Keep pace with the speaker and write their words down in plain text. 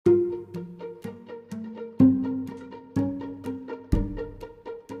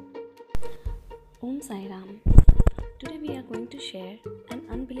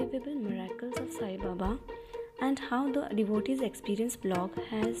Unbelievable Miracles of Sai Baba and how the Devotees Experience blog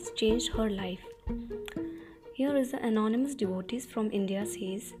has changed her life. Here is the anonymous devotees from India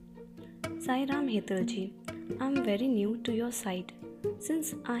says, Sai Ram Hetalji, I am very new to your site.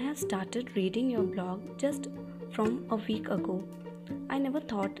 Since I have started reading your blog just from a week ago, I never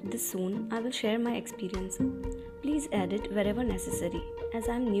thought this soon I will share my experience. Please edit wherever necessary as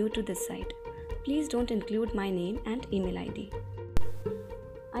I am new to this site. Please don't include my name and email ID.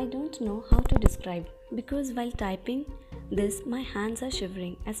 I don't know how to describe because while typing this my hands are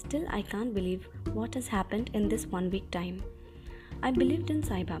shivering and still I can't believe what has happened in this 1 week time. I believed in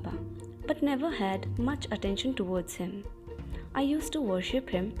Sai Baba but never had much attention towards him. I used to worship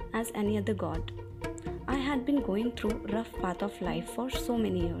him as any other god. I had been going through rough path of life for so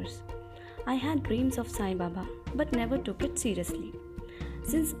many years. I had dreams of Sai Baba but never took it seriously.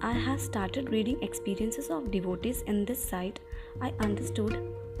 Since I have started reading experiences of devotees in this site, I understood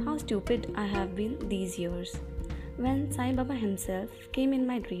how stupid I have been these years. When Sai Baba himself came in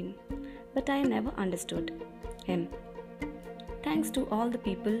my dream, but I never understood him. Thanks to all the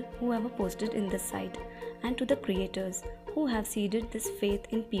people who have posted in this site and to the creators who have seeded this faith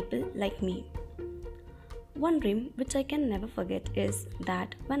in people like me. One dream which I can never forget is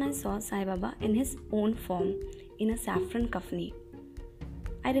that when I saw Sai Baba in his own form in a saffron kafni.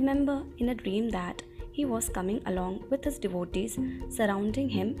 I remember in a dream that he was coming along with his devotees surrounding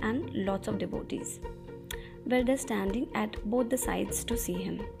him and lots of devotees, where they're standing at both the sides to see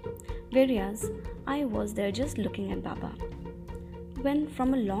him, whereas I was there just looking at Baba. When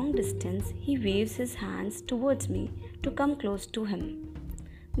from a long distance he waves his hands towards me to come close to him.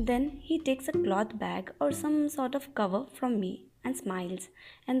 Then he takes a cloth bag or some sort of cover from me and smiles,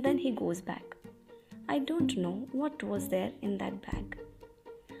 and then he goes back. I don't know what was there in that bag.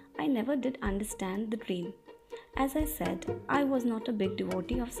 I never did understand the dream. As I said, I was not a big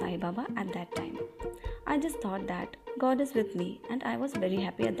devotee of Sai Baba at that time. I just thought that God is with me and I was very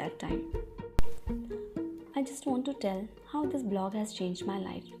happy at that time. I just want to tell how this blog has changed my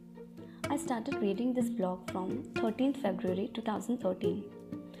life. I started reading this blog from 13th February 2013.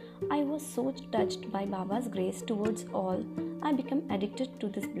 I was so touched by Baba's grace towards all, I became addicted to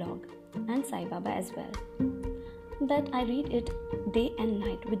this blog and Sai Baba as well. That I read it day and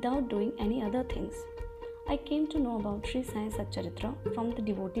night without doing any other things. I came to know about Shirdi Sai Satcharitra from the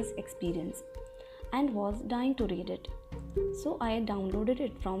devotees' experience and was dying to read it. So I downloaded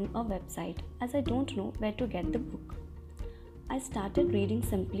it from a website as I don't know where to get the book. I started reading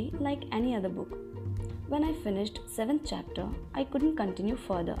simply like any other book. When I finished 7th chapter, I couldn't continue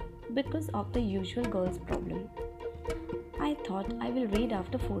further because of the usual girl's problem. I thought I will read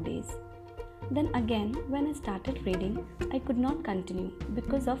after 4 days. Then again, when I started reading, I could not continue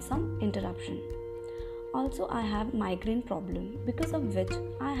because of some interruption. Also, I have migraine problem because of which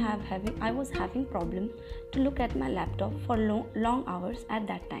I was having problem to look at my laptop for long hours at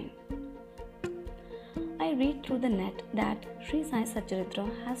that time. I read through the net that Shirdi Sai Satcharitra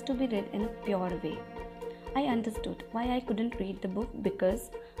has to be read in a pure way. I understood why I couldn't read the book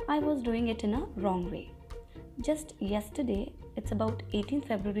because I was doing it in a wrong way. Just yesterday, it's about 18th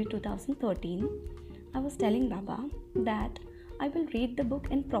February 2013, I was telling Baba that I will read the book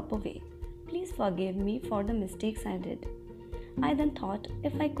in proper way. Please forgive me for the mistakes I did. I then thought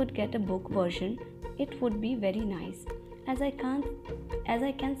if I could get a book version, it would be very nice as I can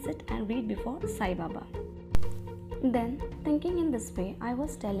sit and read before Sai Baba. Then, thinking in this way, I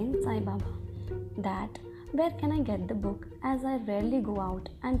was telling Sai Baba that where can I get the book as I rarely go out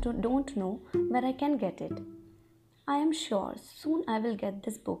and don't know where I can get it. I am sure soon I will get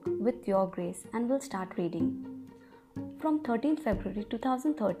this book with your grace and will start reading. From 13th February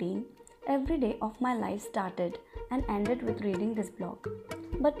 2013, every day of my life started and ended with reading this blog.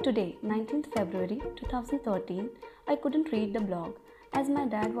 But today, 19th February 2013, I couldn't read the blog as my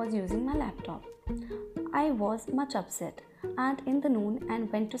dad was using my laptop. I was much upset and in the noon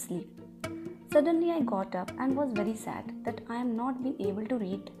and went to sleep. Suddenly I got up and was very sad that I am not being able to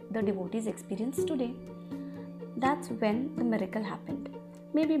read the devotees' experience today. That's when the miracle happened.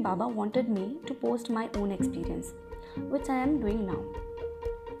 Maybe Baba wanted me to post my own experience, which I am doing now.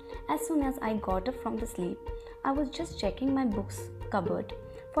 As soon as I got up from the sleep, I was just checking my books cupboard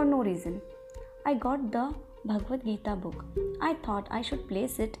for no reason. I got the Bhagavad Gita book. I thought I should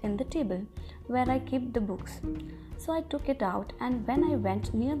place it in the table where I keep the books. So I took it out and when I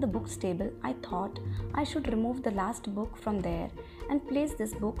went near the books table, I thought I should remove the last book from there and place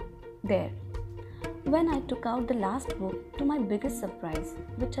this book there. When I took out the last book, to my biggest surprise,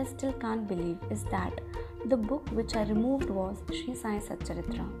 which I still can't believe, is that the book which I removed was Shirdi Sai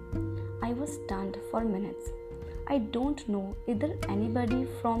Satcharitra. I was stunned for minutes. I don't know either anybody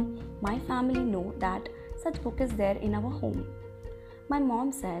from my family know that such book is there in our home. My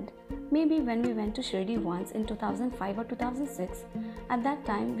mom said maybe when we went to Shirdi once in 2005 or 2006, at that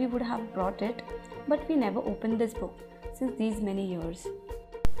time we would have brought it, but we never opened this book since these many years.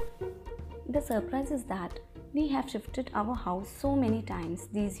 The surprise is that we have shifted our house so many times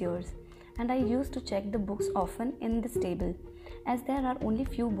these years, and I used to check the books often in this table as there are only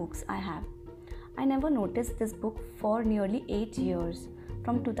few books I have. I never noticed this book for nearly 8 years.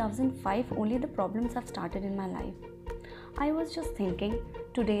 From 2005 only the problems have started in my life. I was just thinking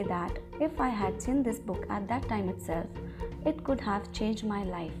today that if I had seen this book at that time itself, it could have changed my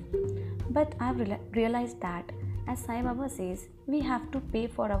life. But I have realized that, as Sai Baba says, we have to pay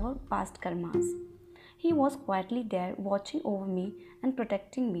for our past karmas. He was quietly there watching over me and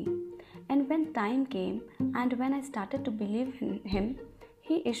protecting me. And when time came and when I started to believe in him,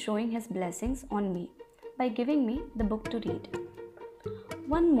 he is showing his blessings on me by giving me the book to read.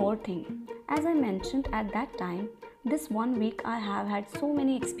 One more thing, as I mentioned at that time, this 1 week I have had so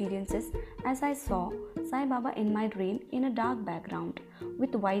many experiences as I saw Sai Baba in my dream in a dark background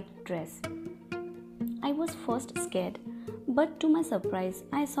with white dress. I was first scared, but to my surprise,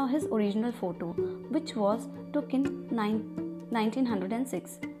 I saw his original photo, which was took in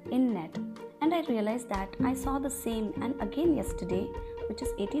 1906 in net, and I realized that I saw the same and again yesterday, which is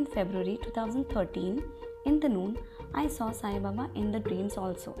 18th February 2013, in the noon, I saw Sai Baba in the dreams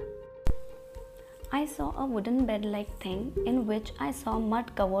also. I saw a wooden bed-like thing in which I saw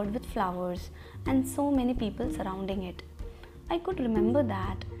mud covered with flowers and so many people surrounding it. I could remember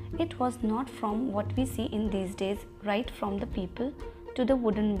that it was not from what we see in these days, right from the people to the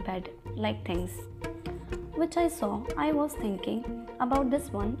wooden bed-like things. Which I saw, I was thinking about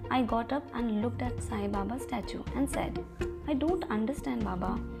this one. I got up and looked at Sai Baba's statue and said, I don't understand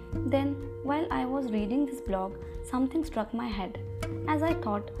Baba. Then, while I was reading this blog, something struck my head as I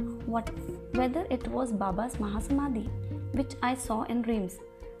thought whether it was Baba's Mahasamadhi, which I saw in dreams.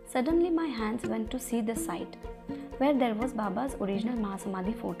 Suddenly my hands went to see the site where there was Baba's original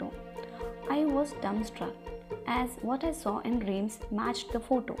Mahasamadhi photo. I was dumbstruck as what I saw in dreams matched the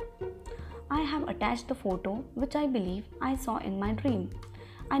photo. I have attached the photo which I believe I saw in my dream.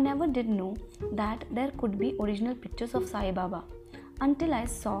 I never did know that there could be original pictures of Sai Baba until I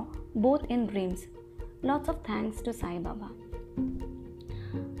saw both in dreams. Lots of thanks to Sai Baba.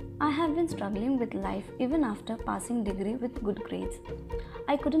 I have been struggling with life even after passing degree with good grades.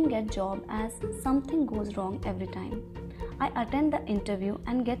 I couldn't get job as something goes wrong every time. I attend the interview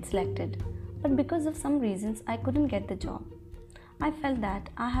and get selected, but because of some reasons I couldn't get the job. I felt that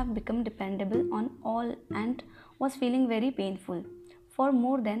I have become dependable on all and was feeling very painful for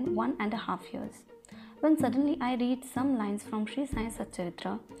more than 1.5 years. When suddenly I read some lines from Shirdi Sai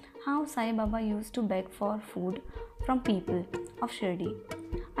Satcharitra, how Sai Baba used to beg for food from people of Shirdi,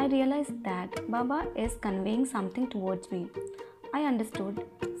 I realized that Baba is conveying something towards me. I understood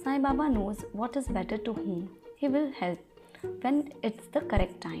Sai Baba knows what is better to whom he will help when it's the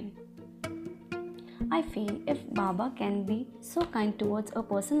correct time. I feel if Baba can be so kind towards a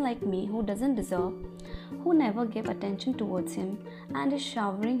person like me who doesn't deserve, who never gave attention towards him and is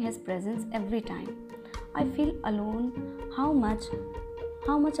showering his presence every time, I feel alone how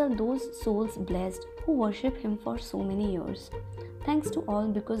much are those souls blessed who worship him for so many years. Thanks to all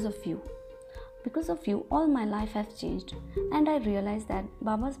because of you. Because of you, all my life has changed and I realized that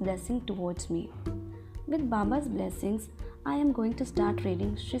Baba's blessing towards me. With Baba's blessings, I am going to start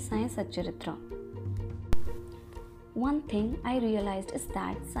reading Shirdi Sai Satcharitra. One thing I realized is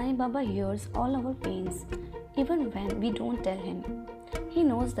that Sai Baba hears all our pains, even when we don't tell him. He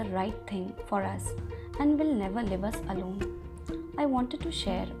knows the right thing for us and will never leave us alone. I wanted to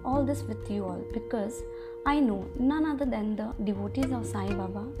share all this with you all because I know none other than the devotees of Sai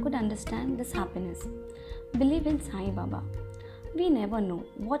Baba could understand this happiness. Believe in Sai Baba. We never know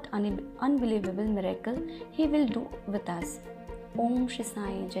what unbelievable miracle he will do with us. Om Shri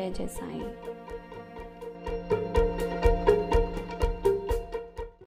Sai Jai Jai Sai.